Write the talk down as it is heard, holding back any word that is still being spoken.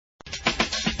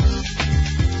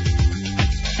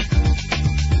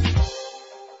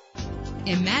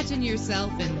Imagine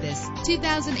yourself in this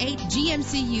 2008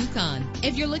 GMC Yukon.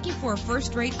 If you're looking for a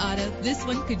first-rate auto, this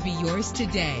one could be yours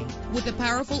today. With a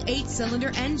powerful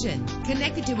 8-cylinder engine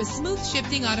connected to a smooth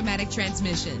shifting automatic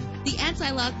transmission, the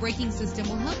anti-lock braking system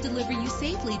will help deliver you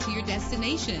safely to your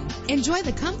destination. Enjoy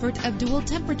the comfort of dual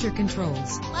temperature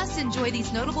controls. Plus, enjoy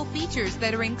these notable features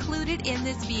that are included in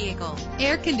this vehicle: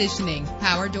 air conditioning,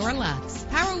 power door locks,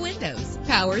 power windows,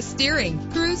 power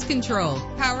steering, cruise control,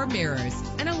 power mirrors,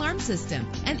 an alarm system,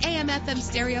 an AM/FM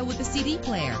stereo with a CD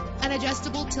player, an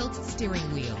adjustable tilt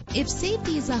steering wheel. If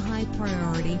safety is a high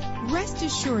priority, rest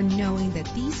assured knowing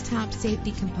that these top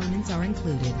safety components are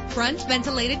included: front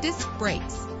ventilated disc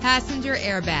brakes, passenger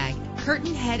airbag,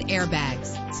 curtain head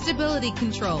airbags, stability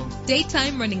control,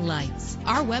 daytime running lights.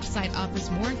 Our website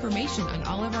offers more information on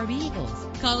all of our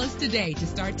vehicles. Call us today to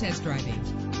start test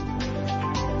driving.